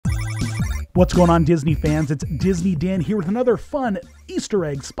What's going on, Disney fans? It's Disney Dan here with another fun Easter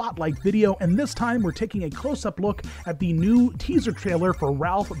egg spotlight video, and this time we're taking a close-up look at the new teaser trailer for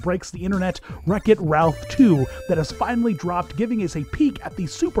Ralph Breaks the Internet Wreck-It Ralph 2 that has finally dropped, giving us a peek at the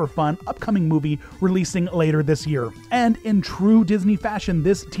super fun upcoming movie releasing later this year. And in true Disney fashion,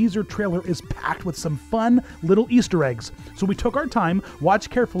 this teaser trailer is packed with some fun little Easter eggs. So we took our time,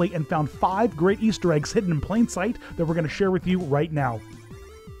 watched carefully, and found 5 great Easter eggs hidden in plain sight that we're going to share with you right now.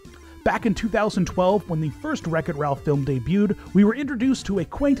 Back in 2012, when the first Wreck-It Ralph film debuted, we were introduced to a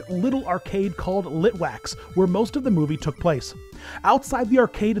quaint little arcade called Litwax, where most of the movie took place. Outside the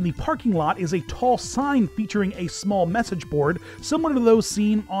arcade in the parking lot is a tall sign featuring a small message board, similar to those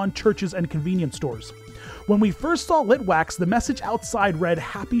seen on churches and convenience stores. When we first saw Litwax, the message outside read,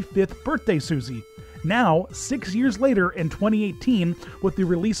 "Happy 5th birthday, Susie." Now, 6 years later in 2018, with the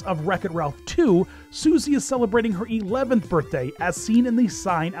release of Wreck-It Ralph 2, Susie is celebrating her 11th birthday, as seen in the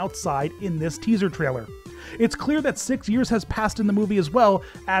sign outside in this teaser trailer. It's clear that 6 years has passed in the movie as well,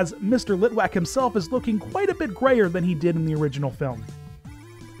 as Mr. Litwack himself is looking quite a bit grayer than he did in the original film.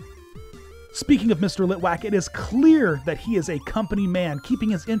 Speaking of Mr. Litwack, it is clear that he is a company man,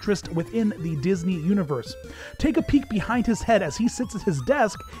 keeping his interest within the Disney universe. Take a peek behind his head as he sits at his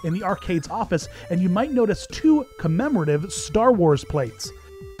desk in the arcade's office, and you might notice 2 commemorative Star Wars plates.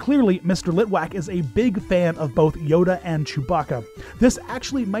 Clearly, Mr. Litwack is a big fan of both Yoda and Chewbacca. This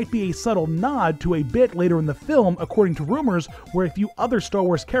actually might be a subtle nod to a bit later in the film, according to rumors, where a few other Star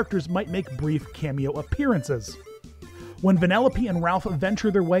Wars characters might make brief cameo appearances. When Vanellope and Ralph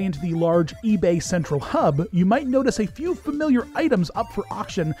venture their way into the large eBay central hub, you might notice a few familiar items up for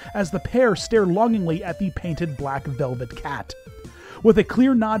auction as the pair stare longingly at the painted black velvet cat. With a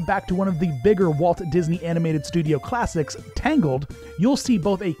clear nod back to one of the bigger Walt Disney Animated Studio classics, Tangled, you'll see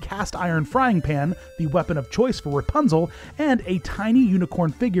both a cast iron frying pan, the weapon of choice for Rapunzel, and a tiny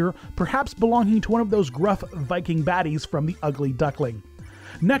unicorn figure, perhaps belonging to one of those gruff Viking baddies from The Ugly Duckling.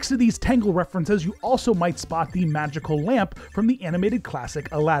 Next to these Tangle references, you also might spot the magical lamp from the animated classic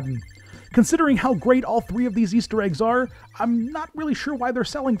Aladdin. Considering how great all 3 of these Easter eggs are, I'm not really sure why they're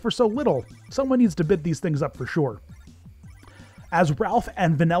selling for so little. Someone needs to bid these things up for sure. As Ralph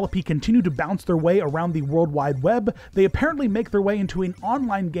and Vanellope continue to bounce their way around the World Wide Web, they apparently make their way into an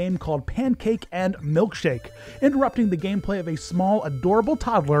online game called Pancake and Milkshake, interrupting the gameplay of a small, adorable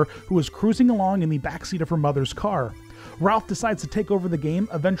toddler who is cruising along in the backseat of her mother's car. Ralph decides to take over the game,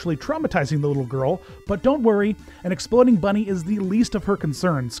 eventually traumatizing the little girl, but don't worry, an exploding bunny is the least of her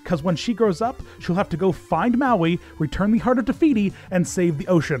concerns, cause when she grows up, she'll have to go find Maui, return the heart of Te Fiti, and save the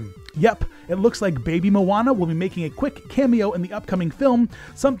ocean. Yep, it looks like baby Moana will be making a quick cameo in the upcoming film,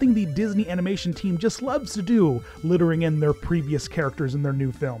 something the Disney animation team just loves to do, littering in their previous characters in their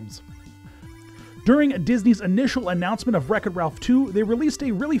new films. During Disney's initial announcement of Wreck-It Ralph 2, they released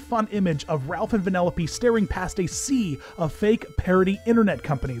a really fun image of Ralph and Vanellope staring past a sea of fake parody internet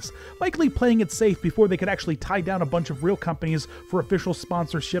companies, likely playing it safe before they could actually tie down a bunch of real companies for official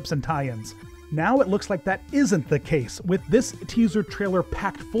sponsorships and tie-ins. Now it looks like that isn't the case, with this teaser trailer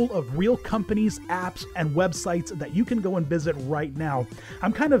packed full of real companies, apps, and websites that you can go and visit right now.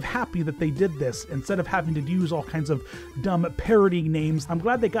 I'm kind of happy that they did this, instead of having to use all kinds of dumb parody names. I'm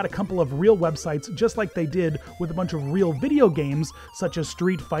glad they got a couple of real websites, just like they did with a bunch of real video games, such as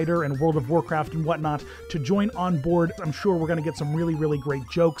Street Fighter and World of Warcraft and whatnot, to join on board. I'm sure we're going to get some really, really great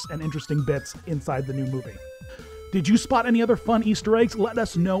jokes and interesting bits inside the new movie. Did you spot any other fun Easter eggs? Let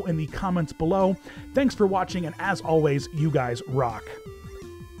us know in the comments below. Thanks for watching, and as always, you guys rock.